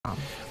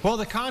Well,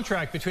 the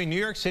contract between New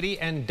York City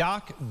and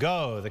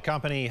DocGo, the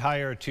company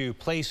hired to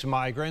place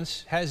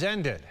migrants, has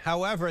ended.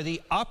 However,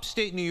 the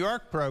Upstate New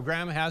York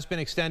program has been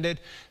extended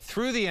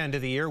through the end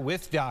of the year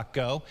with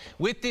DocGo.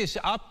 With this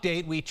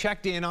update, we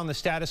checked in on the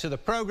status of the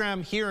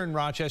program here in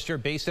Rochester,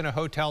 based in a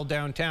hotel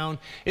downtown.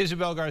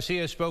 Isabel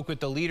Garcia spoke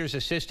with the leaders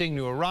assisting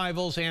new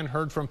arrivals and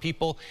heard from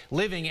people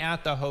living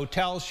at the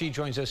hotel. She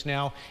joins us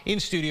now in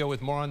studio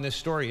with more on this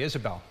story.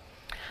 Isabel.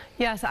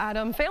 Yes,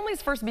 Adam. Families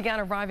first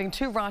began arriving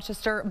to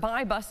Rochester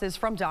by buses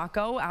from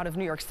DocGo out of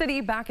New York City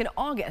back in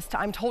August.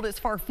 I'm told it's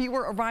far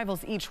fewer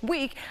arrivals each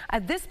week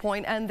at this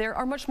point, and there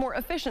are much more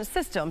efficient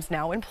systems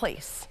now in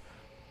place.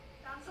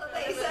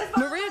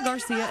 Maria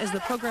Garcia is the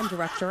program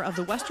director of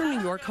the Western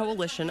New York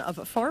Coalition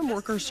of Farm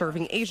Workers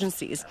Serving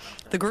Agencies.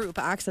 The group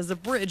acts as a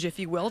bridge, if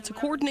you will, to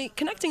coordinate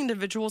connecting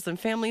individuals and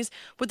families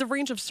with the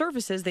range of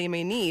services they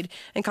may need,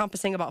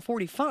 encompassing about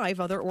 45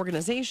 other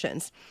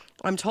organizations.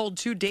 I'm told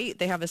to date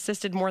they have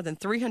assisted more than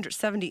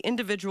 370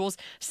 individuals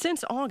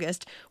since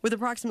August, with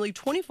approximately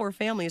 24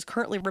 families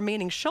currently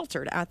remaining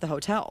sheltered at the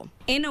hotel.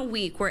 In a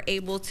week, we're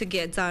able to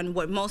get done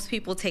what most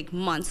people take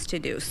months to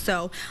do.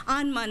 So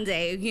on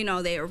Monday,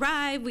 they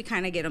arrive, we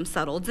kind of get them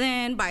settled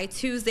in. By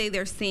Tuesday,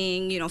 they're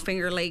seeing,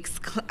 Finger Lakes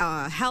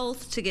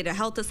Health to get a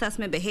health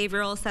assessment,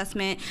 behavioral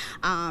assessment.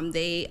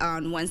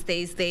 On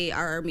Wednesdays, they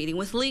are meeting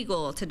with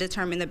legal to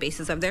determine the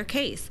basis of their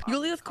case.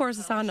 Juliet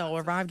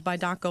Corzano arrived by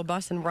DocGo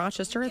bus in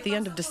Rochester at the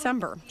end of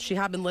December. She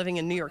had been living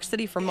in New York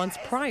City for months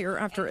prior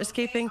after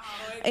escaping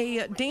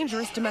a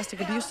dangerous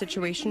domestic abuse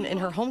situation in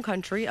her home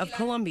country of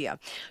Colombia.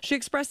 She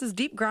expresses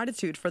deep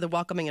gratitude for the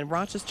welcoming in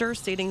Rochester,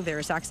 stating there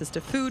is access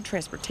to food,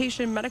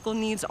 transportation, medical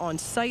needs on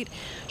site.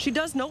 She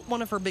does note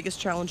one of her biggest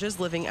challenges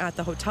living at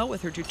the hotel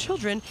with her 2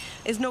 children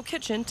is no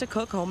kitchen to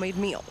cook homemade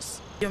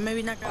meals.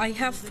 I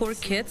have 4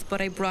 kids, but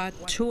I brought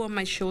 2 of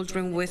my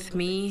children with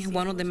me.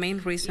 One of the main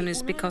reasons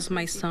is because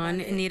my son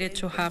needed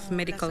to have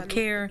medical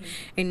care,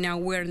 and now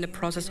we're in the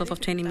process of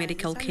obtaining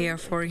medical care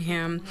for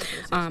him.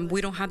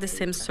 We don't have the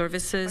same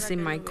services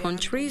in my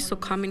country, so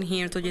coming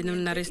here to the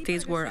United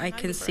States where I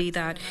can see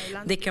that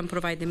they can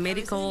provide the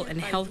medical and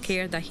health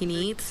care that he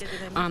needs,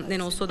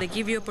 and also they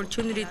give you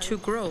opportunity to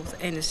grow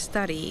and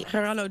study.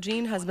 Gerardo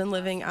Jean has been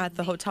living at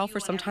the hotel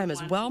for some time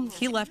as well.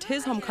 He left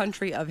his home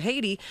country of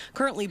Haiti,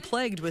 currently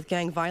plagued with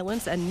gang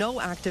violence and no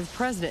active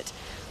president.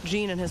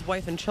 Jean and his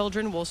wife and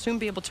children will soon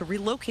be able to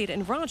relocate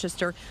in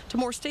Rochester to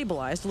more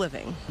stabilized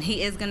living.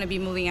 He is going to be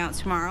moving out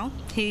tomorrow.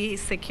 He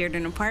secured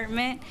an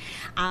apartment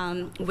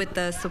with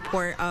the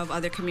support of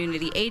other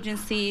community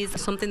agencies.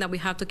 Something that we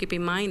have to keep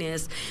in mind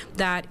is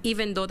that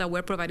even though that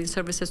we're providing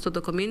services to the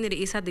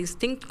community, it's a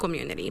distinct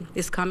community.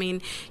 It's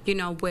coming,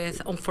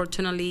 with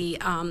unfortunately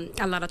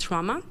a lot of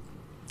trauma,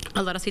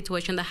 a lot of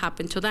situations that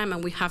happen to them,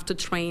 and we have to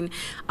train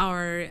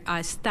our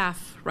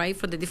staff, right,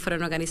 for the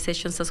different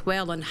organizations as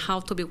well on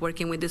how to be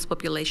working with this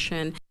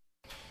population.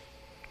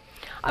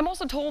 I'm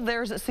also told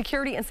there's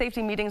security and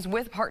safety meetings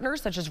with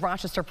partners such as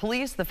Rochester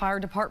Police, the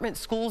fire department,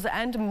 schools,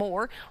 and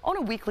more on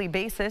a weekly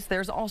basis.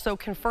 There's also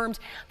confirmed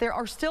there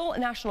are still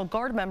National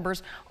Guard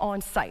members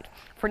on site.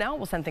 For now,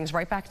 we'll send things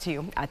right back to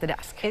you at the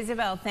desk.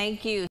 Isabel, thank you.